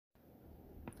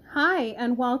Hi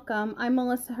and welcome. I'm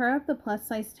Melissa Hurd, the Plus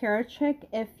Size Tarot Chick.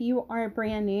 If you are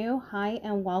brand new, hi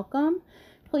and welcome.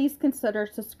 Please consider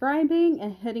subscribing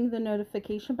and hitting the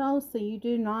notification bell so you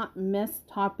do not miss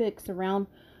topics around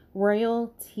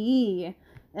royalty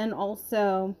and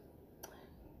also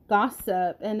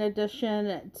gossip, in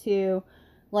addition to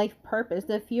life purpose.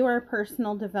 If you are a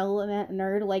personal development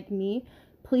nerd like me,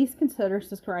 please consider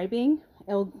subscribing.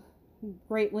 It'll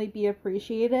greatly be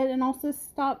appreciated, and also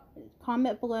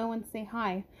comment below and say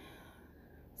hi.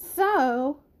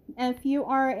 So if you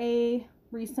are a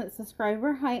recent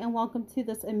subscriber, hi and welcome to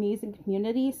this amazing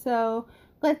community. So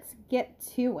let's get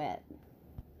to it.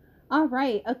 All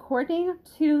right, according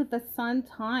to the Sun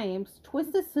Times,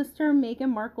 Twisted sister Meghan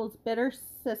Markle's bitter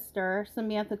sister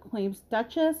Samantha claims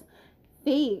Duchess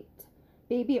faked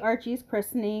baby Archie's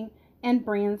christening and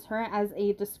brands her as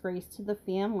a disgrace to the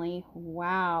family.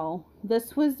 Wow.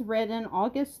 This was written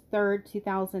August 3rd,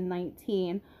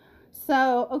 2019.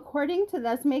 So, according to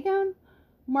this, Meghan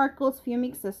Markle's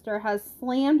fuming sister has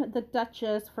slammed the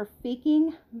Duchess for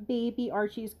faking baby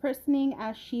Archie's christening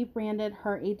as she branded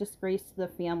her a disgrace to the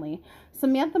family.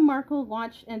 Samantha Markle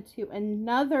launched into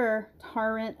another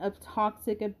torrent of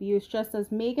toxic abuse just as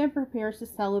Meghan prepares to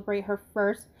celebrate her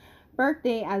first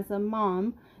birthday as a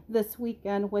mom this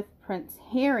weekend with Prince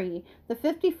Harry. The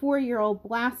 54-year-old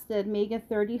blasted Meghan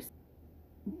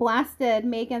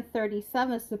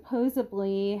 37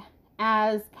 supposedly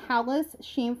as callous,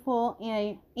 shameful,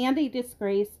 and a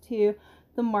disgrace to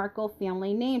the Markle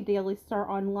family name, Daily Star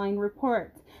Online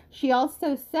reports. She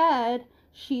also said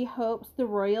she hopes the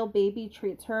royal baby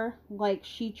treats her like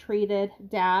she treated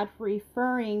Dad,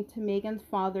 referring to Meghan's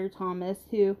father, Thomas,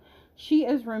 who she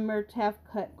is rumored to have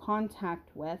cut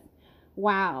contact with.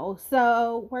 Wow.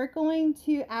 So we're going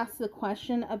to ask the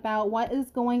question about what is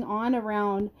going on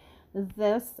around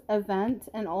this event,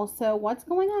 and also what's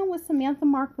going on with Samantha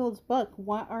Markle's book.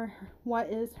 What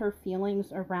is her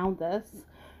feelings around this?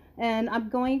 And I'm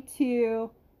going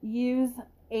to use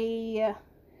a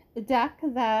deck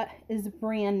that is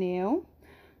brand new,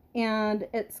 and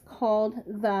it's called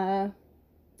the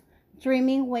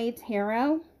Dreaming Way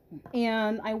Tarot,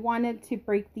 and I wanted to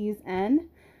break these in.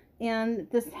 And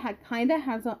this kind of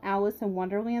has an Alice in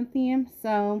Wonderland theme.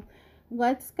 So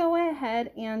let's go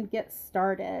ahead and get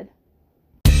started.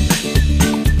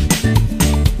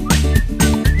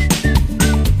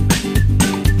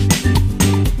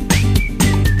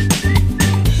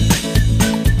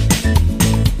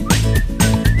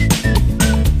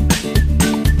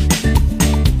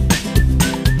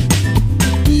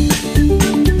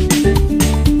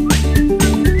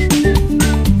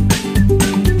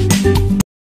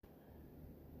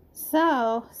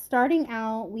 So, starting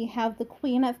out, we have the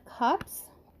Queen of Cups,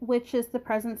 which is the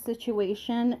present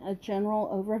situation, a general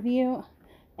overview,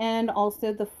 and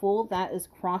also the Fool that is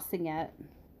crossing it.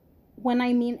 When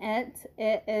I mean it's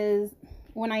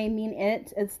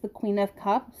the Queen of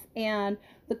Cups, and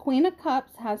the Queen of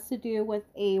Cups has to do with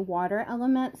a water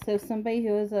element, so somebody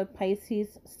who is a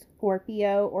Pisces,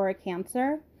 Scorpio, or a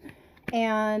Cancer,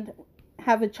 and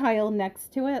have a child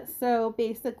next to it. So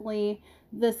basically,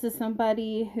 this is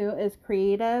somebody who is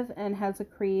creative and has a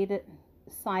creative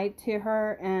side to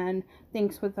her and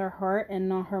thinks with her heart and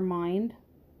not her mind.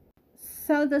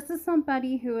 So this is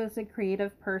somebody who is a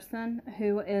creative person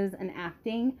who is in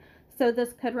acting. So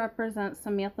this could represent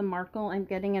Samantha Markle, I'm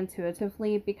getting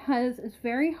intuitively, because it's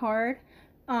very hard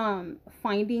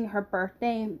finding her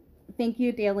birthday. Thank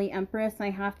you, Daily Empress.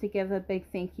 I have to give a big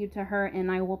thank you to her, and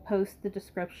I will post the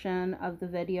description of the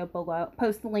video below,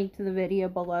 post the link to the video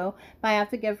below. But I have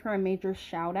to give her a major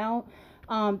shout out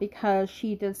because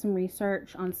she did some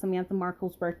research on Samantha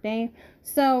Markle's birthday.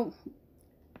 So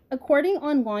according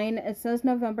online, it says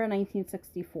November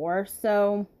 1964.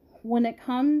 So when it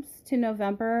comes to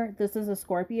November, this is a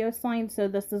Scorpio sign, so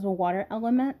this is a water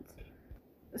element.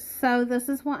 So this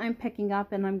is what I'm picking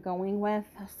up and I'm going with.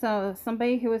 So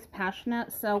somebody who is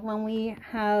passionate. So when we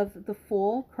have the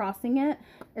Fool crossing it,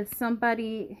 it's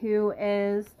somebody who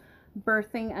is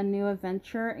birthing a new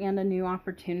adventure and a new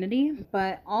opportunity.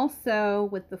 But also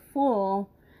with the Fool,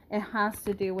 it has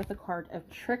to do with the card of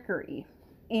trickery.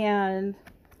 And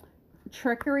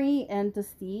trickery and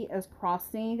deceit is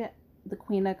crossing the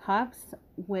Queen of Cups,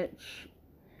 which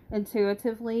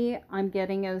intuitively I'm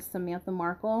getting as Samantha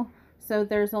Markle. So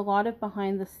there's a lot of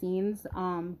behind the scenes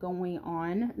going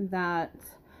on that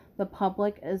the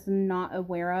public is not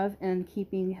aware of and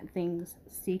keeping things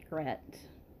secret.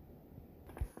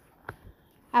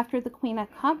 After the Queen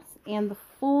of Cups and the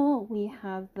Fool, we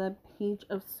have the Page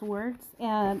of Swords,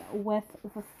 and with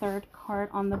the third card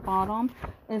on the bottom,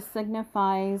 it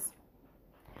signifies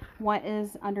what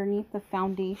is underneath the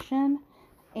foundation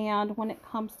And when it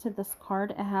comes to this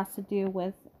card, it has to do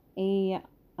with a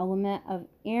element of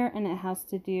air, and it has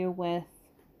to do with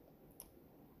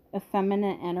a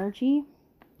feminine energy.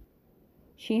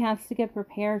 She has to get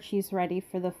prepared. She's ready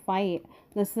for the fight.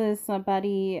 This is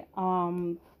somebody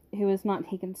who is not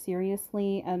taken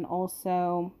seriously, and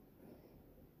also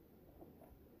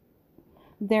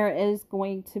there is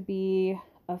going to be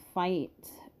a fight,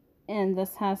 and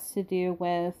this has to do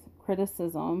with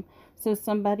criticism. So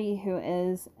somebody who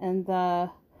is in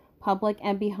the public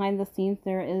and behind the scenes,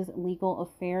 there is legal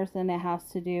affairs, and it has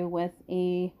to do with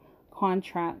a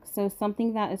contract. So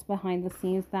something that is behind the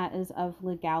scenes that is of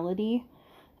legality,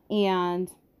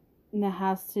 and that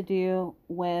has to do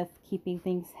with keeping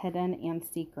things hidden and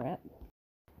secret.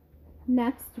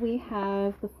 Next, we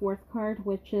have the fourth card,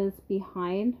 which is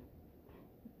behind.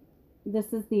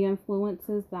 This is the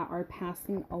influences that are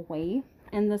passing away,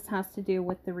 and this has to do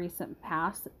with the recent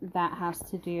past. That has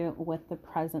to do with the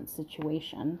present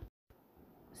situation.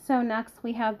 So next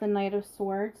we have the Knight of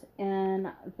Swords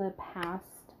in the past.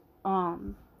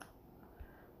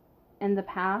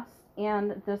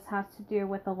 And this has to do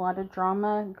with a lot of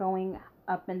drama going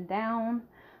up and down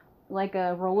like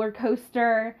a roller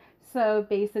coaster. So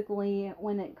basically,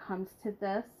 when it comes to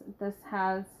this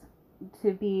has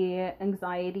to be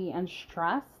anxiety and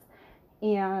stress,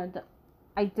 and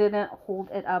I didn't hold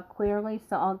it up clearly,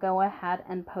 so I'll go ahead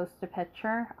and post a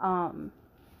picture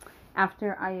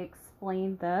after I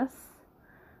explain this.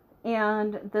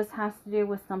 And this has to do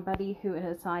with somebody who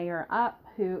is higher up,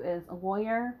 who is a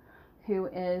lawyer, who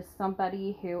is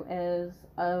somebody who is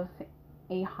of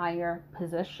a higher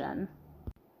position.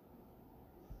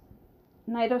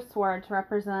 Knight of Swords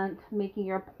represent making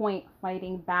your point,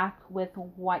 fighting back with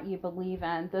what you believe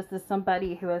in. This is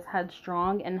somebody who is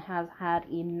headstrong and has had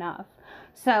enough.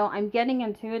 So I'm getting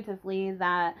intuitively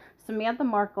that Samantha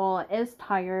Markle is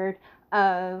tired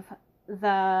of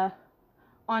the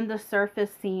on the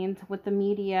surface scenes with the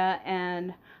media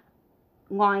and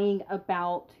lying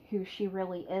about who she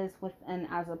really is within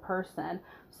as a person.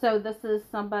 So this is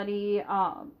somebody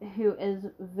who is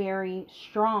very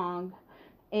strong,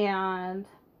 and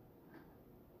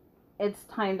it's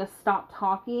time to stop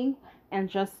talking and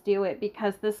just do it,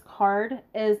 because this card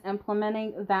is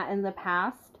implementing that in the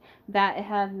past that it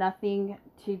had nothing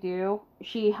to do.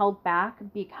 She held back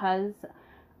because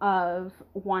of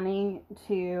wanting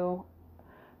to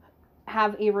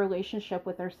have a relationship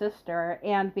with her sister,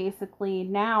 and basically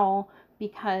now,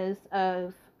 because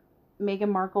of Meghan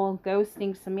Markle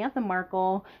ghosting Samantha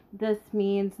Markle, this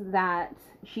means that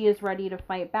she is ready to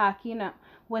fight back. You know,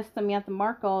 with Samantha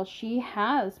Markle, she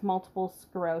has multiple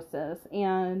sclerosis,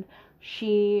 and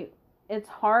it's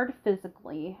hard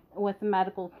physically with a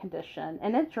medical condition,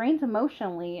 and it drains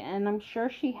emotionally, and I'm sure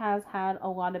she has had a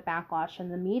lot of backlash in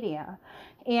the media.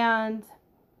 And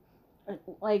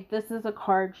like, this is a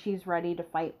card she's ready to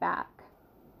fight back.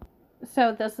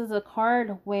 So this is a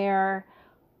card where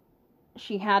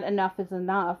she had enough is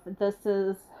enough. This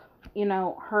is, you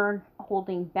know, her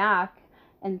holding back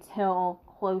until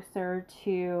closer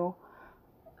to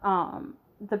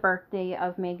the birthday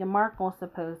of Meghan Markle,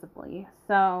 supposedly.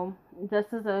 So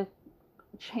this is a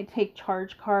take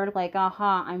charge card, like,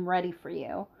 aha, I'm ready for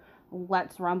you.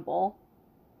 Let's rumble.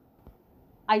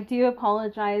 I do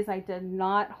apologize, I did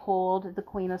not hold the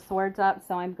Queen of Swords up,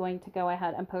 so I'm going to go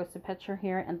ahead and post a picture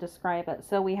here and describe it.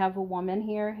 So we have a woman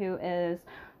here who is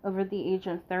over the age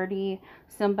of 30.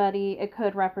 Somebody, it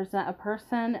could represent a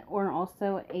person or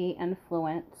also a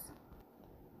influence.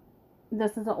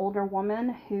 This is an older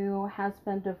woman who has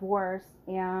been divorced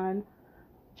and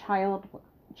childless.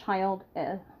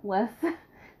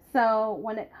 So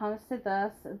when it comes to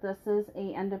this is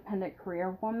a independent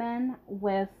career woman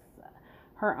with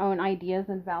her own ideas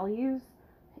and values,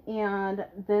 and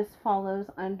this follows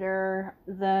under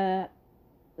the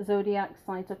zodiac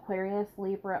signs Aquarius,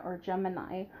 Libra, or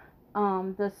Gemini.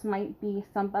 This might be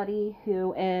somebody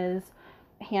who is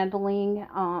handling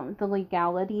the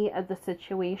legality of the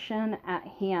situation at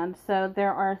hand. So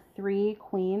there are 3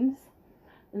 queens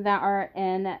that are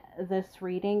in this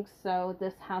reading. So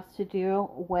this has to do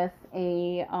with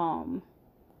a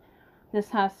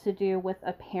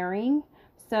pairing.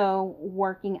 So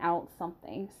working out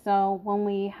something. So when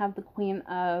we have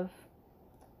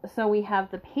we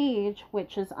have the page,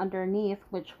 which is underneath,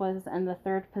 which was in the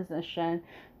 3rd position,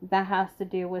 that has to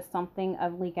do with something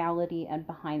of legality and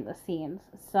behind the scenes.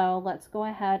 So let's go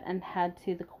ahead and head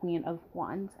to the Queen of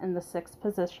Wands in the 6th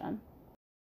position.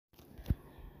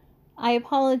 I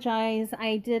apologize.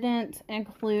 I didn't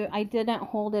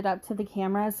hold it up to the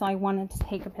camera, so I wanted to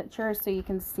take a picture so you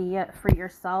can see it for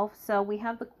yourself. So we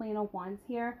have the Queen of Wands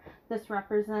here. This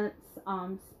represents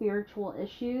spiritual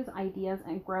issues, ideas,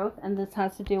 and growth, and this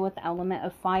has to do with the element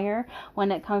of fire.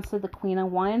 When it comes to the Queen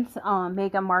of Wands,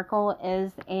 Meghan Markle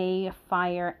is a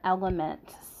fire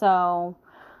element. So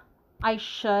I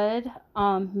should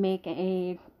make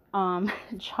a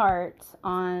chart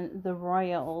on the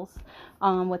royals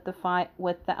with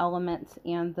the elements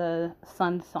and the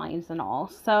sun signs and all.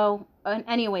 So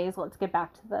anyways, let's get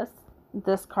back to this.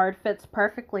 This card fits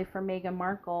perfectly for Meghan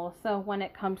Markle. So when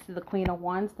it comes to the Queen of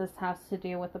Wands, this has to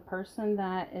do with a person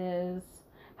that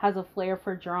has a flair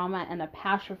for drama and a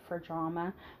passion for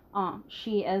drama.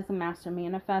 She is a master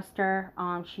manifester.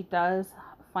 She does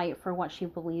fight for what she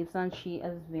believes in. She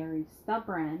is very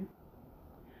stubborn.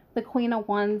 The Queen of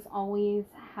Wands always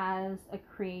has a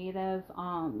creative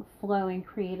flow and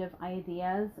creative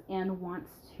ideas and wants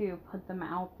to put them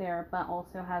out there, but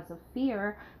also has a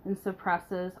fear and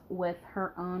suppresses with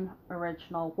her own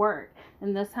original work.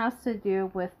 And this has to do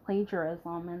with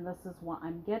plagiarism, and this is what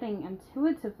I'm getting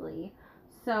intuitively.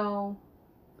 So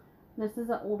this is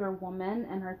an older woman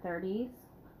in her 30s.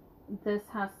 This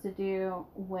has to do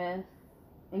with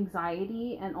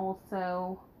anxiety and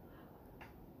also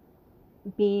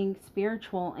being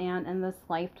spiritual, and in this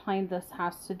lifetime this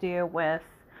has to do with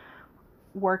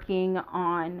working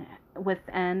on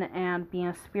within and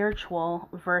being spiritual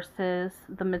versus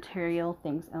the material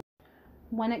things.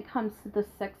 When it comes to the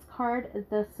 6th card,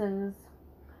 this is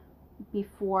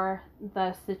before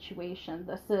the situation.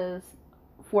 This is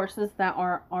forces that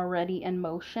are already in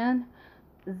motion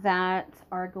that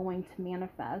are going to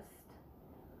manifest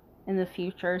in the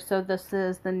future. So this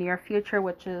is the near future,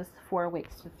 which is 4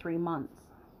 weeks to 3 months.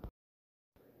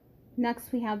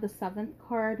 Next we have the 7th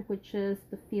card, which is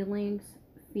the feelings,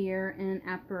 fear, and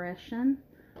apparition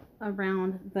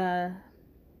around the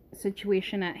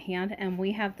situation at hand, and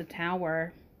we have the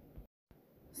Tower.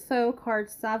 So card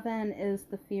 7 is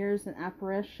the fears and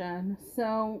apparition.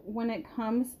 So when it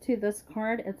comes to this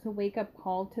card, it's a wake-up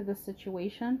call to the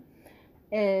situation.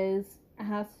 It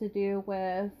has to do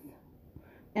with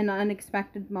an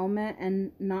unexpected moment and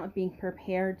not being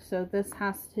prepared. So this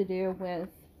has to do with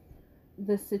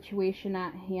the situation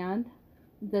at hand.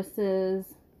 This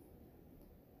is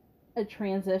a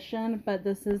transition, but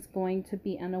this is going to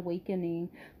be an awakening,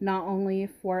 not only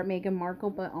for Meghan Markle,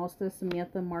 but also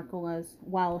Samantha Markle as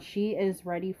well. She is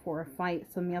ready for a fight.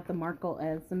 Samantha Markle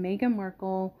is. Meghan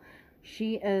Markle,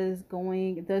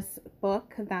 this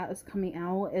book that is coming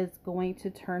out is going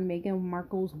to turn Meghan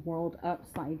Markle's world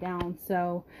upside down.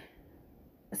 So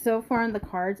far in the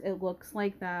cards, it looks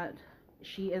like that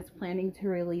she is planning to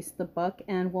release the book,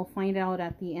 and we'll find out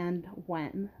at the end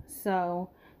when.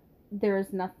 So there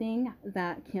is nothing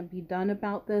that can be done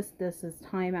about this. This is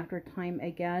time after time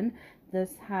again.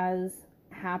 This has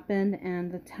happened,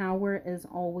 and the Tower is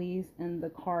always in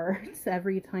the cards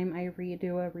every time I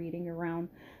do a reading around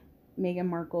Meghan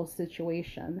Markle's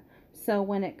situation. So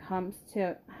when it comes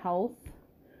to health,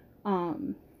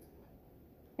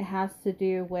 it has to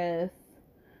do with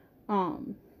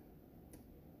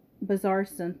bizarre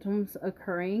symptoms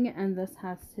occurring, and this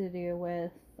has to do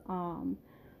with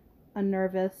a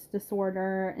nervous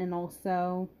disorder and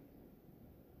also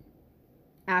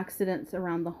accidents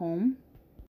around the home.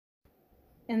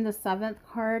 In the 7th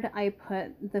card, I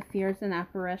put the fears and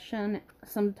apparition.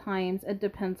 Sometimes it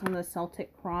depends on the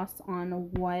Celtic cross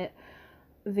on what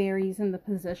varies in the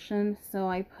position. So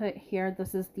I put here,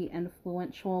 this is the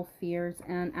influential fears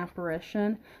and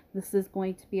apparition. This is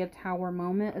going to be a Tower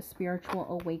moment, a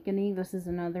spiritual awakening. This is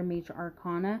another major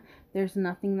arcana. There's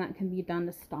nothing that can be done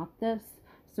to stop this.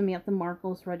 Samantha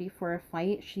Markle's ready for a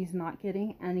fight. She's not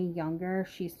getting any younger.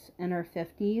 She's in her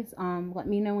 50s. Let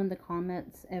me know in the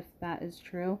comments if that is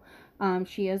true.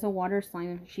 She is a water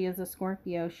sign. She is a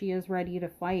Scorpio. She is ready to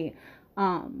fight.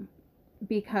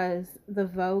 Because the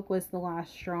Vogue was the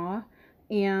last straw,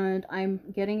 and I'm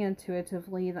getting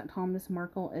intuitively that Thomas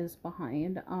Markle is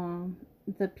behind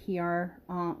the PR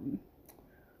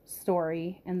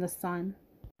story in the Sun.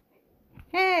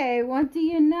 Hey, what do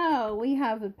you know? We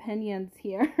have opinions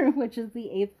here, which is the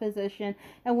 8th position,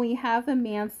 and we have a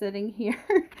man sitting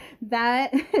here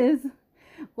that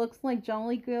looks like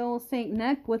Jolly Good old Saint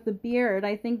Nick with a beard.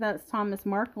 I think that's Thomas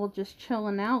Markle just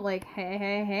chilling out like, hey,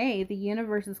 hey, hey, the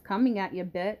universe is coming at you,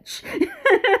 bitch.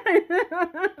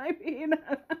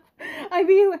 I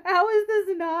mean, how is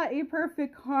this not a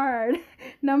perfect card?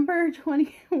 Number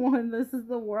 21, this is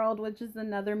the World, which is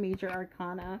another major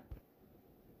arcana.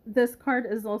 This card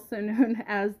is also known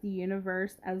as the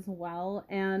universe as well.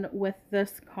 And with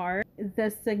this card,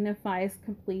 this signifies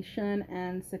completion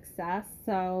and success.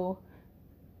 So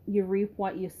you reap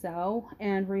what you sow,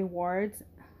 and rewards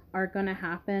are going to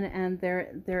happen, and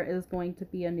there is going to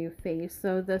be a new face.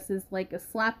 So this is like a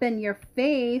slap in your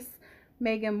face,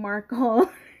 Meghan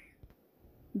Markle.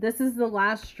 This is the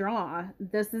last straw.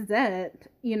 This is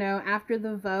it. You know, after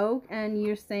the vote, and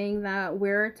you're saying that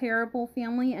we're a terrible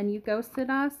family and you ghosted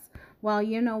us. Well,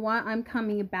 you know what? I'm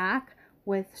coming back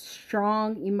with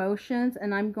strong emotions,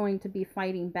 and I'm going to be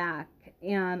fighting back,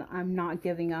 and I'm not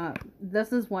giving up.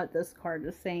 This is what this card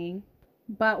is saying.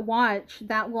 But watch,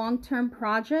 that long-term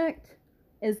project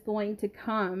is going to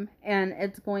come, and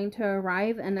it's going to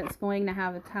arrive, and it's going to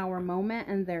have a tower moment,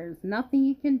 and there's nothing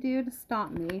you can do to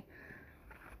stop me.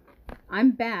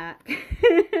 I'm back.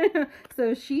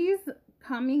 So she's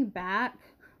coming back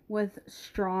with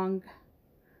strong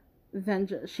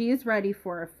vengeance. She's ready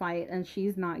for a fight, and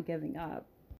she's not giving up.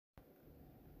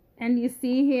 And you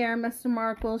see here, Mr.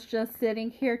 Markle's just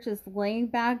sitting here, just laying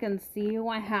back and see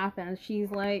what happens.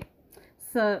 She's like,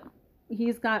 so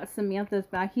he's got Samantha's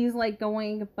back. He's like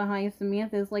going behind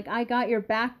Samantha's like, I got your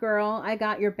back, girl. I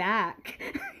got your back.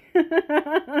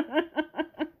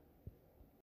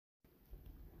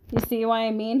 You see what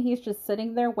I mean? He's just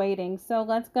sitting there waiting. So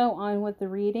let's go on with the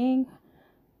reading.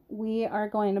 We are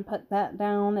going to put that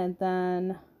down, and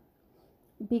then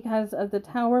because of the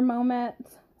tower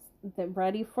moment, they're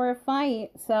ready for a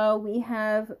fight. So we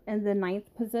have in the 9th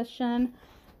position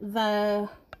the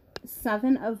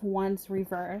 7 of Wands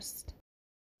reversed.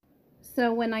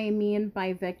 So when I mean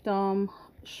by victim,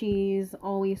 she's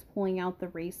always pulling out the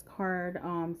race card,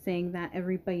 saying that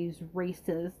everybody's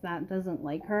racist that doesn't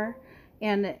like her.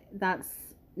 And that's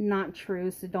not true,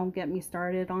 so don't get me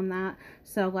started on that.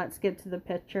 So let's get to the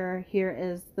picture. Here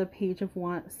is the page of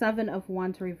Wands, 7 of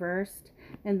Wands reversed,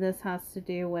 and this has to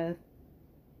do with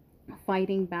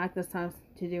fighting back. This has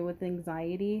to do with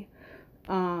anxiety.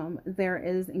 There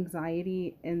is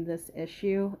anxiety in this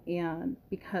issue, and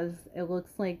because it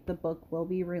looks like the book will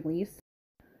be released.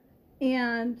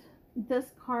 And this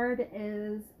card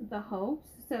is the hopes,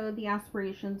 so the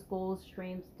aspirations, goals,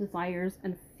 dreams, desires,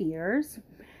 and fears.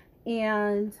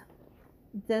 And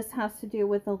this has to do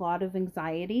with a lot of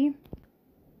anxiety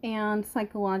and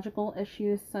psychological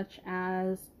issues such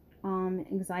as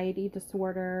anxiety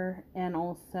disorder, and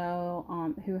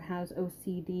also who has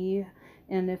OCD.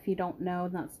 And if you don't know,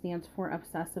 that stands for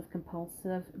obsessive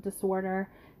compulsive disorder.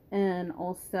 And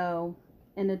also,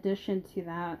 in addition to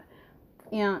that,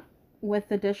 and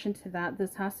with addition to that,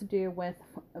 this has to do with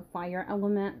a fire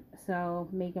element. So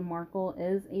Meghan Markle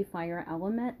is a fire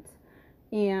element,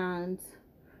 and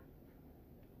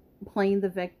playing the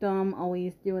victim,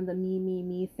 always doing the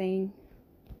me thing.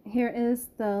 Here is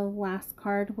the last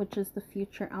card, which is the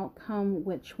future outcome,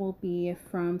 which will be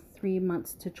from 3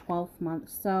 months to 12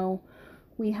 months. So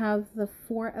we have the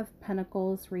 4 of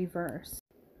Pentacles reversed.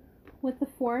 With the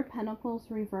 4 of Pentacles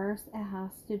reversed, it has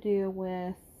to do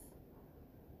with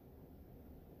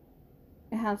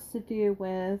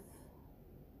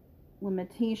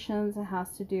limitations. It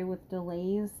has to do with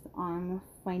delays,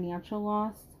 financial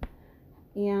loss.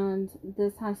 And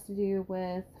this has to do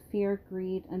with fear,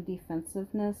 greed, and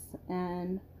defensiveness,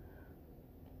 and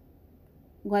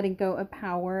letting go of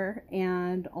power,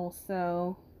 and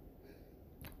also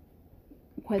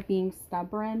quit being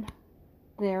stubborn.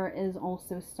 There is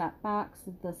also setbacks.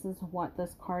 This is what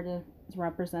this card is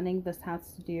representing. This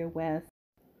has to do with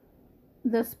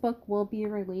this book will be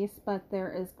released, but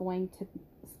there is going to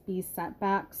be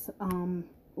setbacks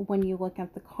when you look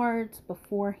at the cards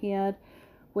beforehand,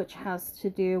 which has to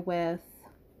do with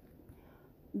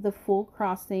the Fool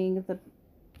crossing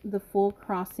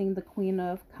the Queen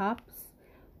of Cups,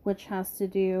 which has to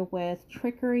do with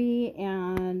trickery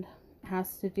and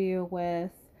has to do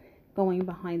with going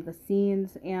behind the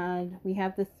scenes. And we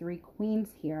have the 3 queens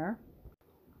here.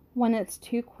 When it's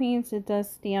 2 queens, it does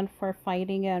stand for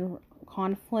fighting and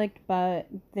conflict, but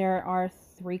there are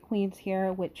 3 queens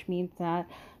here, which means that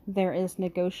there is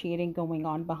negotiating going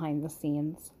on behind the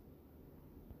scenes.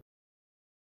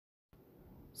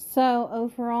 So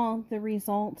overall, the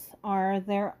results are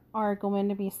there are going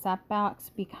to be setbacks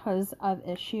because of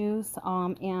issues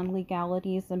and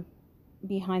legalities and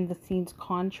behind the scenes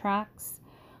contracts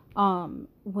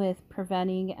with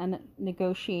preventing and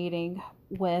negotiating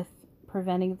with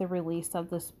preventing the release of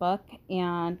this book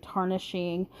and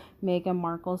tarnishing Meghan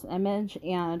Markle's image.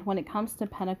 And when it comes to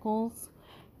Pentacles,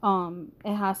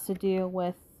 it has to do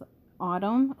with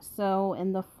autumn. So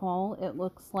in the fall, it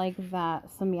looks like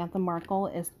that Samantha Markle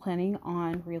is planning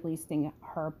on releasing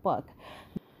her book.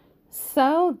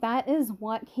 So that is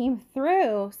what came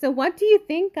through. So what do you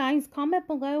think, guys? Comment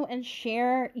below and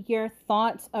share your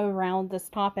thoughts around this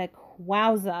topic.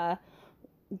 Wowza,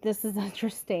 this is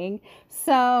interesting.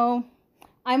 So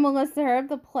I'm Melissa Herb,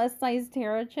 the plus size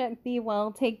tarot chick. Be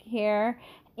well, take care,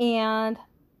 and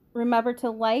remember to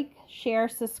like, share,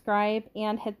 subscribe,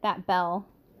 and hit that bell.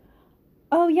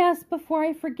 Oh yes, before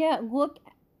I forget, look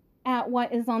at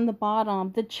what is on the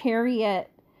bottom. The Chariot.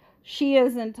 She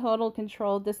is in total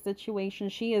control of this situation.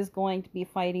 She is going to be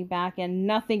fighting back, and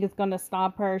nothing is going to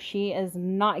stop her. She is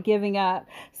not giving up.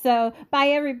 So, bye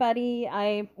everybody.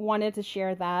 I wanted to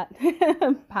share that.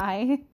 Bye.